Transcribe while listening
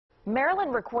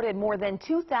Maryland recorded more than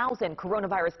 2,000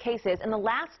 coronavirus cases in the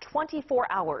last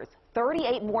 24 hours.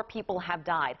 38 more people have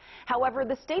died. However,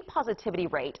 the state positivity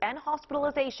rate and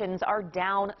hospitalizations are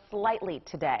down slightly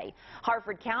today.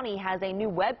 Harford County has a new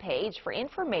web page for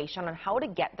information on how to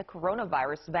get the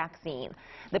coronavirus vaccine.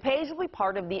 The page will be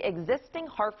part of the existing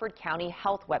Harford County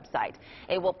Health website.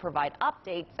 It will provide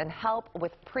updates and help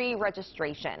with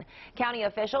pre-registration. County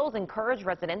officials encourage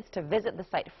residents to visit the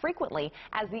site frequently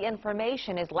as the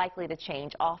information is likely to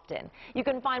change often. You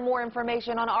can find more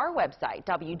information on our website,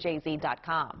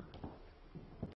 wjz.com.